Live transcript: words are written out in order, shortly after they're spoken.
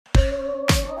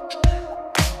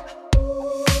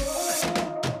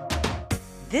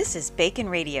This is Bacon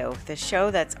Radio, the show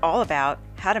that's all about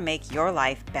how to make your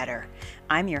life better.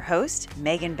 I'm your host,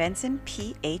 Megan Benson,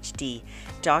 PhD,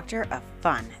 Doctor of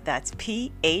Fun. That's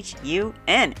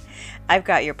P-H-U-N. I've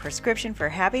got your prescription for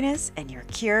happiness and your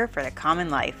cure for the common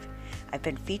life. I've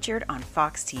been featured on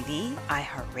Fox TV,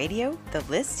 iHeartRadio, The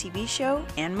List TV show,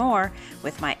 and more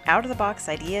with my out-of-the-box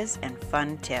ideas and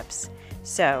fun tips.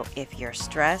 So if you're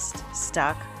stressed,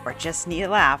 stuck, or just need a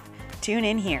laugh, tune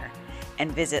in here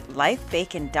and visit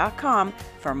lifebacon.com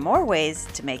for more ways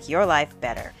to make your life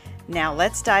better. Now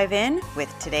let's dive in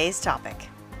with today's topic.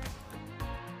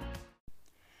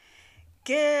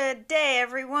 Good day,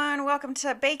 everyone. Welcome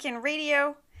to Bacon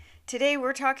Radio. Today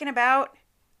we're talking about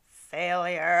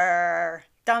failure.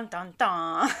 Dun dun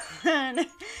dun.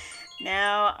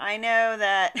 Now, I know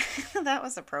that that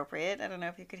was appropriate. I don't know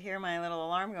if you could hear my little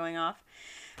alarm going off.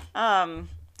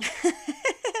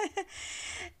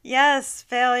 Yes,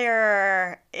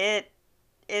 failure. It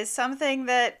is something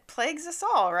that plagues us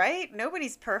all, right?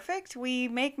 Nobody's perfect. We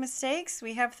make mistakes.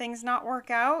 We have things not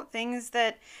work out, things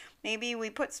that maybe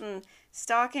we put some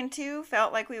stock into,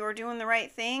 felt like we were doing the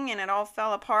right thing and it all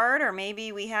fell apart, or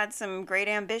maybe we had some great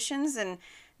ambitions and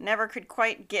never could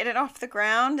quite get it off the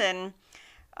ground, and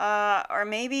or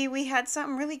maybe we had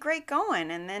something really great going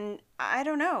and then, I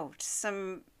don't know,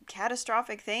 some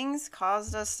catastrophic things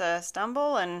caused us to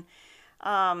stumble and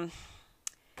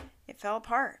it fell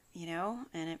apart, and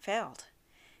it failed.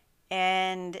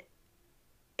 And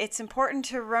it's important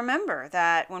to remember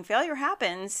that when failure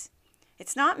happens,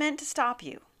 it's not meant to stop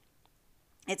you.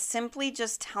 It's simply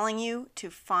just telling you to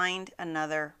find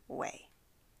another way.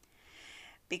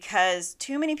 Because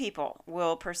too many people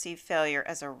will perceive failure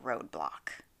as a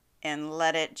roadblock and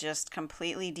let it just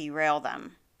completely derail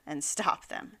them and stop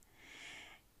them.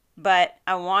 But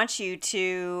I want you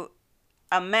to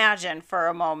imagine for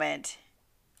a moment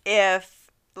if,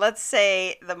 let's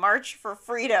say, the March for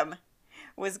Freedom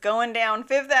was going down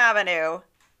Fifth Avenue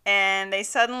and they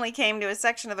suddenly came to a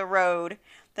section of the road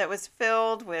that was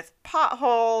filled with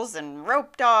potholes and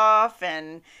roped off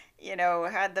and,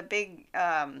 had the big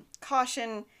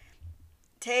caution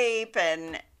tape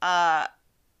and,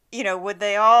 would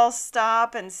they all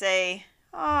stop and say,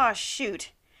 "Oh,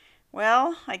 shoot.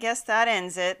 Well, I guess that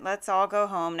ends it. Let's all go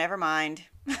home. Never mind."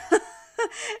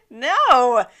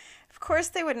 No, of course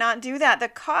they would not do that. The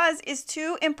cause is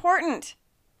too important.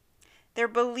 Their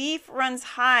belief runs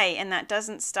high and that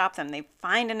doesn't stop them. They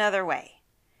find another way.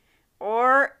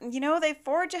 Or, they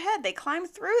forge ahead. They climb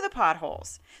through the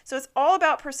potholes. So it's all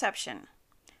about perception,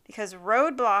 because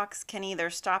roadblocks can either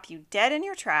stop you dead in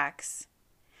your tracks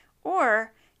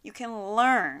or you can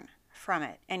learn from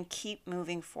it and keep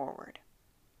moving forward.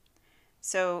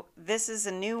 So this is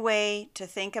a new way to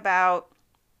think about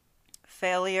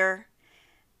failure.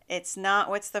 It's not,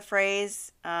 what's the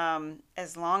phrase?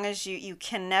 As long as you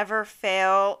can never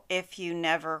fail if you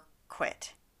never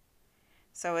quit.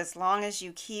 So as long as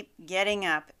you keep getting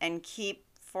up and keep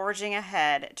forging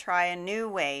ahead, try a new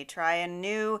way, try a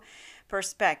new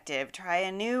perspective, try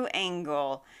a new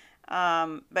angle,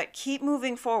 but keep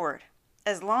moving forward.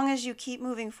 As long as you keep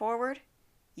moving forward,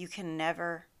 you can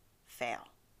never fail.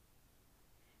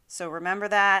 So remember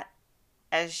that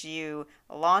as you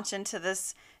launch into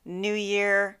this new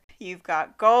year. You've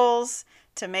got goals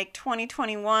to make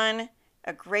 2021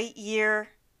 a great year.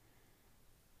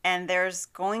 And there's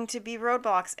going to be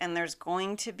roadblocks and there's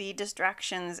going to be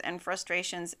distractions and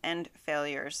frustrations and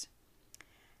failures.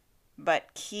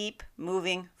 But keep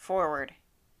moving forward.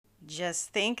 Just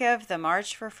think of the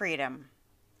March for Freedom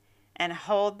and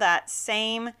hold that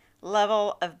same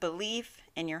level of belief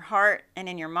in your heart and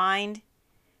in your mind,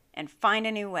 and find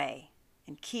a new way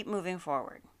and keep moving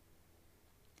forward.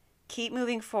 Keep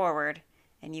moving forward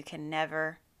and you can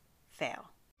never fail.